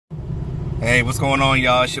Hey, what's going on,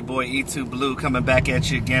 y'all? It's your boy E2 Blue coming back at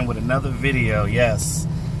you again with another video. Yes,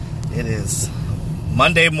 it is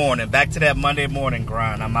Monday morning. Back to that Monday morning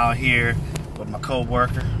grind. I'm out here with my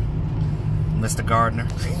co-worker, Mr. Gardner.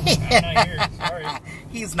 I'm not here. Sorry.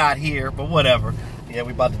 He's not here, but whatever. Yeah,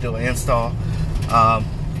 we about to do an install.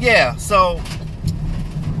 Yeah, so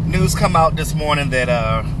news come out this morning that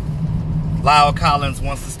Lyle Collins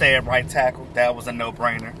wants to stay at right tackle. That was a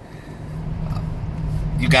no-brainer.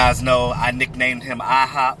 You guys know I nicknamed him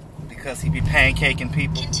IHOP because he be pancaking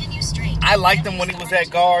people. I liked him when he was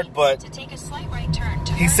at guard, but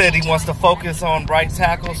he said he wants to focus on right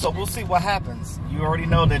tackle, so we'll see what happens. You already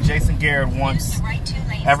know that Jason Garrett wants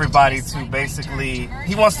everybody to basically,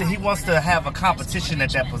 he wants to have a competition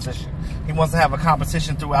at that position. He wants to have a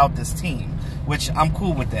competition throughout this team, which I'm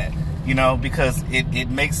cool with that, you know, because it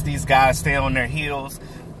makes these guys stay on their heels.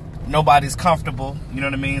 Nobody's comfortable, you know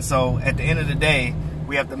what I mean? So at the end of the day,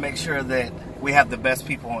 we have to make sure that we have the best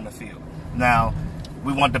people on the field. Now,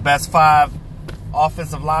 we want the best 5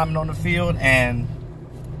 offensive linemen on the field, and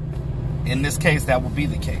in this case, that will be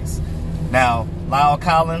the case. Now, Lyle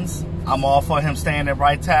Collins, I'm all for him staying at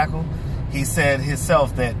right tackle. He said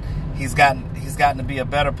himself that he's gotten to be a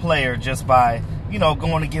better player just by, you know,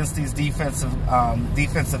 going against these defensive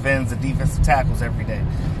ends and defensive tackles every day.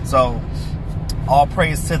 So, all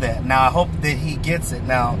praise to that. Now, I hope that he gets it.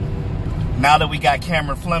 Now that we got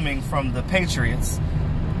Cameron Fleming from the Patriots,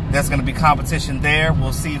 there's going to be competition there.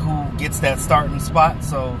 We'll see who gets that starting spot.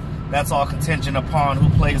 So that's all contingent upon who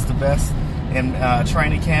plays the best in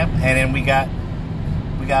training camp. And then we got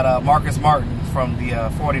Marcus Martin from the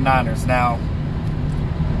 49ers. Now,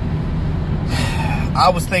 I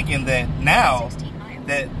was thinking that now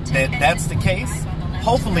that that's the case,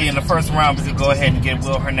 hopefully in the first round we could go ahead and get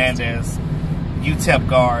Will Hernandez, UTEP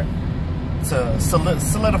guard, to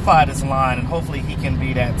solidify this line, and hopefully he can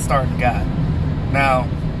be that starting guy. Now,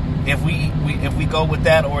 if we go with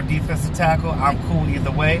that or defensive tackle, I'm cool either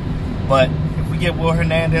way. But if we get Will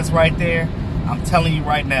Hernandez right there, I'm telling you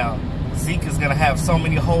right now, Zeke is gonna have so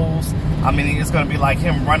many holes. I mean, it's gonna be like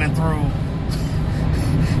him running through.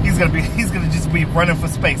 he's gonna just be running for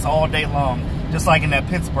space all day long, just like in that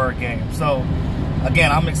Pittsburgh game. So,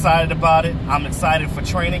 again, I'm excited about it. I'm excited for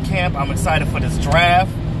training camp. I'm excited for this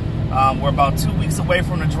draft. We're about 2 weeks away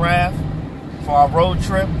from the draft for our road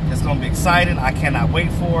trip. It's going to be exciting. I cannot wait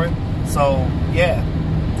for it. So, yeah.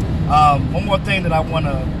 One more thing that I want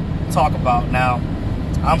to talk about. Now,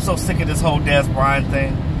 I'm so sick of this whole Dez Bryant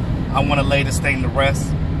thing. I want to lay this thing to rest.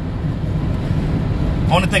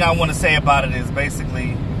 Only thing I want to say about it is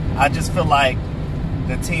basically, I just feel like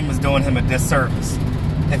the team is doing him a disservice.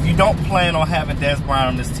 If you don't plan on having Dez Bryant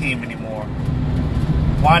on this team anymore,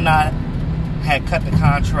 why not had cut the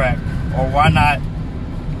contract, or why not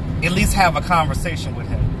at least have a conversation with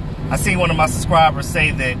him? I seen one of my subscribers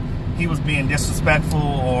say that he was being disrespectful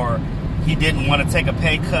or he didn't want to take a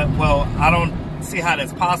pay cut. Well, I don't see how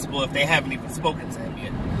that's possible if they haven't even spoken to him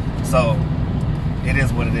yet. So, it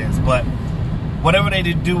is what it is. But whatever they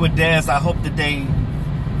do with Dez, I hope that they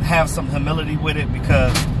have some humility with it,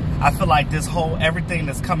 because I feel like this whole, everything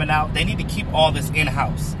that's coming out, they need to keep all this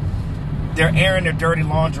in-house. They're airing their dirty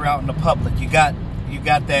laundry out in the public. You got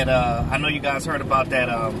that, I know you guys heard about that,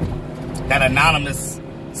 that anonymous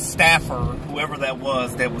staffer, whoever that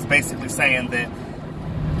was basically saying that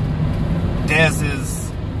Dez is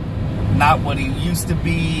not what he used to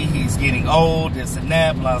be. He's getting old, this and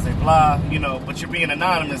that, blah, blah, blah. You know, but you're being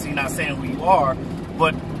anonymous. You're not saying who you are.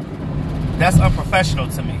 But that's unprofessional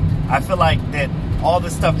to me. I feel like that all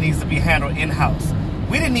this stuff needs to be handled in-house.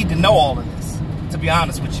 We didn't need to know all of this, to be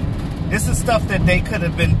honest with you. This is stuff that they could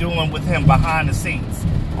have been doing with him behind the scenes.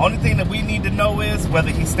 Only thing that we need to know is whether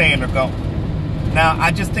he's staying or going. Now,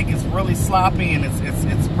 I just think it's really sloppy, and it's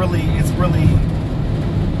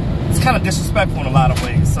kind of disrespectful in a lot of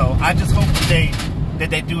ways. So I just hope that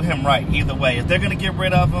they do him right either way. If they're gonna get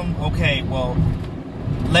rid of him, okay, well,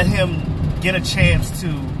 let him get a chance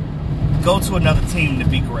to go to another team to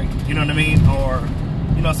be great. You know what I mean? Or,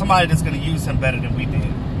 you know, somebody that's gonna use him better than we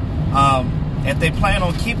did. If they plan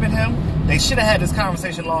on keeping him, they should have had this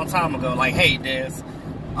conversation a long time ago. Like, hey, Dez,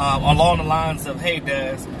 along the lines of, hey,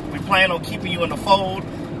 Dez, we plan on keeping you in the fold,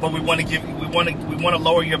 but we want to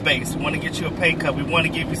lower your base. We want to get you a pay cut. We want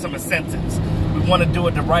to give you some incentives. We want to do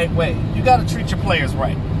it the right way. You got to treat your players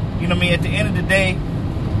right. You know what I mean? At the end of the day,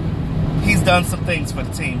 he's done some things for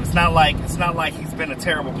the team. It's not like he's been a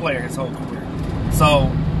terrible player his whole career. So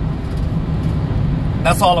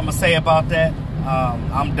that's all I'm gonna say about that.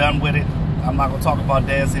 I'm done with it. I'm not gonna talk about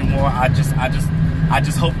Dez anymore. I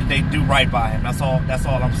just hope that they do right by him. That's all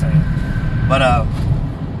I'm saying. But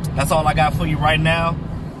that's all I got for you right now.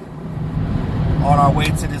 on our way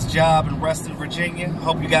to this job in Reston, Virginia.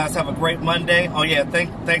 Hope you guys have a great Monday. Oh yeah,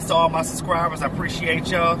 thanks to all my subscribers. I appreciate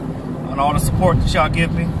y'all and all the support that y'all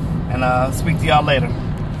give me. And speak to y'all later.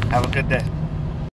 Have a good day.